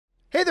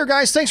Hey there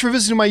guys, thanks for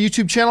visiting my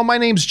YouTube channel. My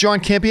name's John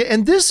Campea,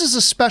 and this is a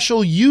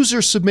special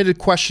user-submitted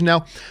question.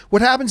 Now,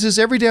 what happens is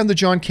every day on the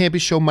John Campea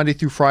Show, Monday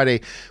through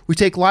Friday, we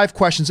take live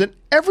questions, and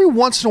every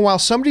once in a while,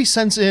 somebody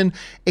sends in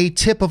a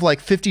tip of like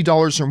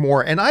 $50 or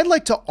more, and I'd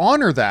like to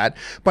honor that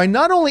by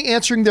not only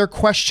answering their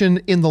question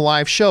in the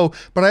live show,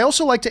 but I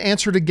also like to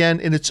answer it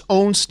again in its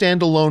own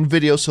standalone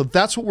video, so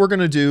that's what we're going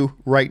to do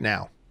right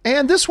now.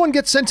 And this one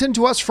gets sent in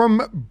to us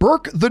from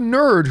Burke the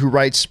Nerd, who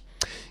writes,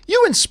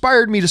 "You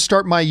inspired me to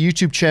start my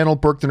YouTube channel,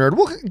 Burke the Nerd."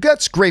 Well,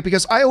 that's great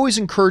because I always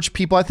encourage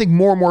people. I think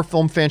more and more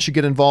film fans should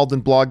get involved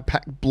in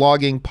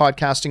blogging,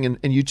 podcasting,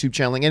 and YouTube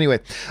channeling. Anyway,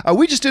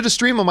 we just did a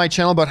stream on my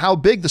channel about how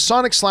big the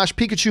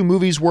Sonic/Pikachu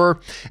movies were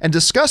and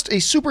discussed a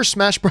Super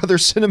Smash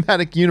Brothers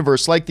cinematic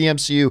universe like the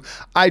MCU.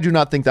 I do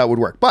not think that would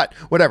work, but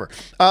whatever.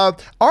 Are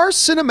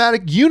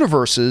cinematic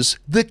universes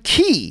the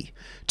key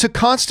to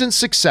constant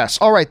success?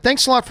 All right,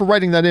 thanks a lot for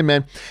writing that in,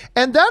 man.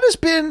 And that has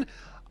been,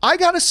 I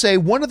gotta say,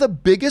 one of the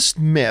biggest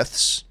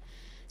myths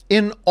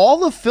in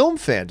all of film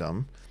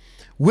fandom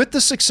with the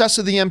success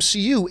of the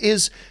MCU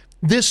is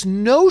this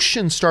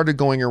notion started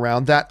going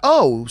around that,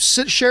 oh,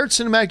 shared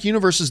cinematic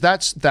universes,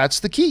 that's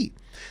the key.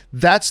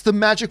 That's the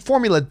magic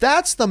formula.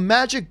 That's the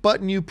magic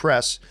button you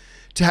press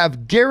to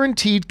have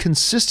guaranteed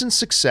consistent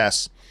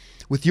success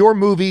with your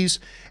movies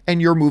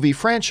and your movie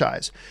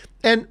franchise.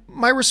 And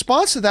my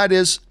response to that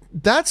is,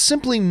 that's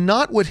simply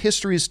not what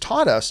history has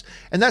taught us,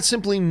 and that's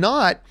simply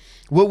not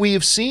what we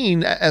have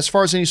seen as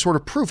far as any sort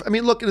of proof. I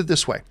mean, look at it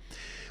this way.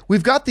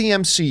 We've got the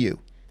MCU,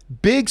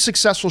 big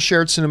successful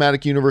shared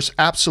cinematic universe,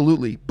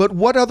 absolutely. But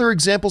what other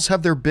examples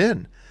have there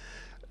been?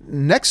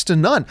 Next to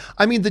none.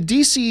 I mean, the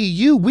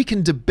DCEU, we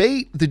can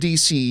debate the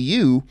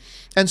DCEU,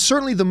 and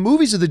certainly the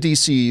movies of the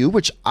DCEU,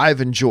 which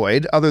I've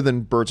enjoyed, other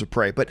than Birds of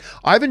Prey, but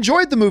I've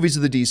enjoyed the movies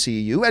of the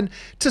DCEU, and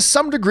to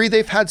some degree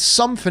they've had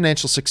some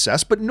financial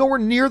success, but nowhere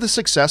near the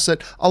success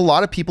that a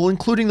lot of people,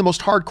 including the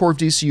most hardcore of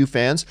DCU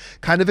fans,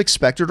 kind of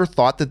expected or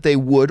thought that they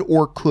would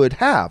or could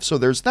have. So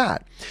there's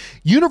that.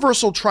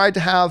 Universal tried to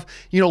have,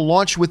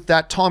 launch with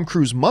that Tom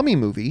Cruise Mummy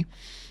movie.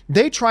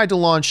 They tried to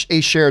launch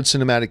a shared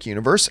cinematic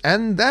universe,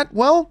 and that,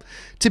 well,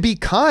 to be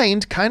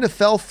kind of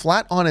fell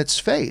flat on its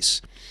face.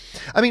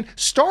 I mean,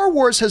 Star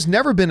Wars has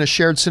never been a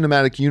shared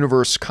cinematic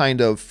universe kind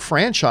of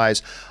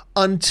franchise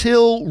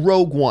until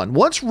Rogue One.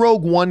 Once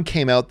Rogue One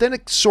came out, then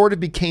it sort of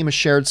became a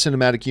shared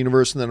cinematic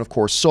universe, and then, of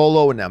course,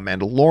 Solo, and now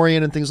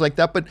Mandalorian, and things like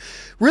that. But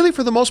really,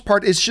 for the most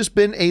part, it's just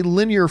been a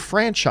linear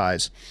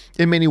franchise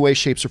in many ways,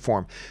 shapes, or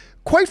form.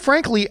 Quite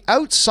frankly,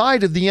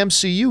 outside of the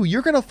MCU,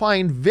 you're going to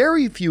find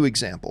very few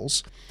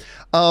examples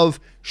of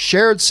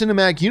shared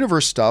cinematic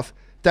universe stuff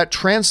that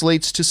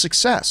translates to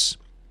success.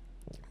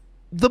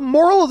 The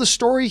moral of the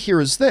story here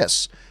is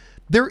this: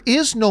 there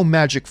is no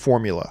magic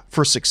formula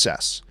for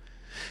success.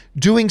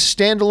 Doing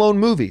standalone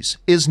movies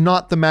is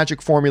not the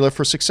magic formula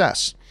for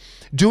success.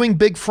 Doing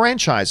big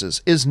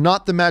franchises is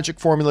not the magic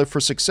formula for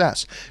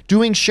success.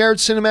 Doing shared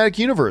cinematic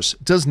universe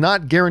does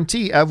not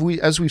guarantee,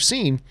 as we've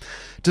seen,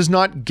 does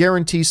not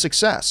guarantee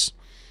success.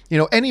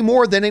 Any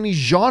more than any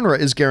genre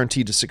is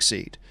guaranteed to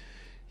succeed.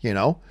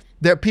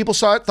 That people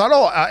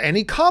thought,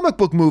 any comic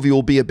book movie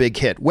will be a big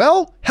hit.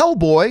 Well,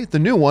 Hellboy, the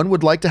new one,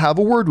 would like to have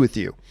a word with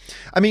you.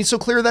 I mean, so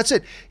clear, that's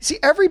it. See,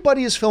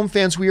 everybody as film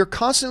fans, we are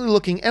constantly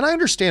looking, and I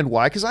understand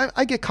why, because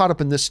I get caught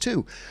up in this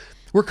too.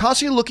 We're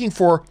constantly looking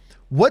for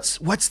what's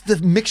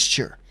the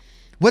mixture?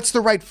 What's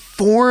the right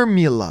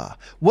formula?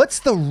 What's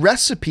the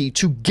recipe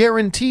to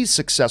guarantee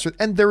success?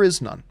 And there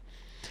is none.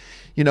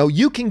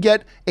 You can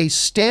get a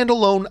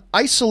standalone,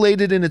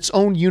 isolated in its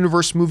own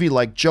universe movie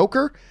like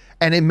Joker,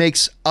 and it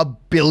makes $1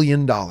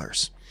 billion.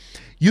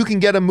 You can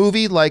get a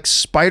movie like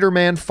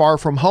Spider-Man Far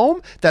From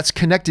Home that's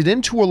connected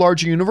into a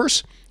larger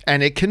universe,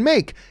 and it can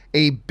make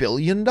 $1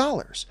 billion.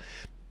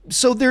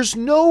 So there's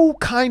no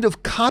kind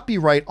of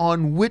copyright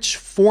on which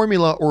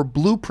formula or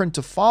blueprint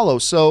to follow.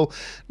 So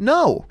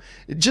no,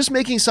 just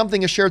making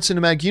something a shared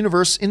cinematic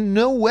universe in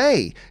no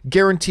way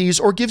guarantees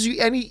or gives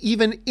you any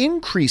even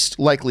increased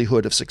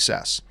likelihood of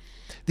success.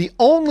 The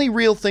only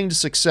real thing to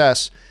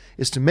success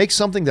is to make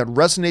something that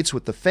resonates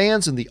with the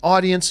fans and the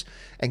audience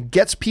and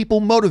gets people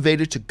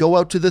motivated to go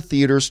out to the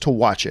theaters to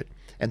watch it.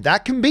 And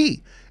that can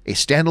be a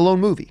standalone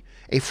movie,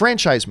 a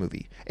franchise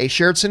movie, a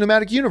shared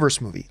cinematic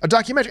universe movie, a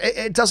documentary.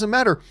 It doesn't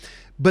matter.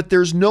 But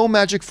there's no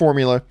magic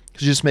formula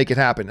to just make it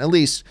happen. At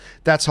least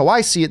that's how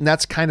I see it, and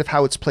that's kind of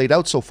how it's played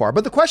out so far.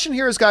 But the question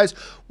here is, guys,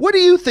 what do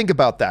you think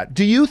about that?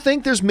 Do you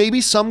think there's maybe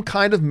some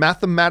kind of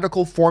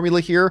mathematical formula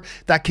here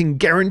that can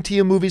guarantee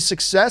a movie's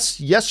success?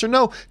 Yes or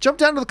no? Jump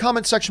down to the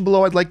comment section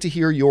below. I'd like to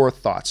hear your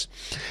thoughts.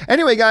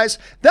 Anyway, guys,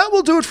 that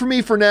will do it for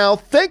me for now.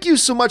 Thank you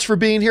so much for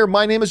being here.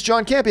 My name is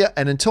John Campea,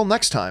 and until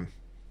next time,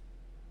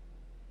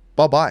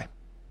 bye-bye.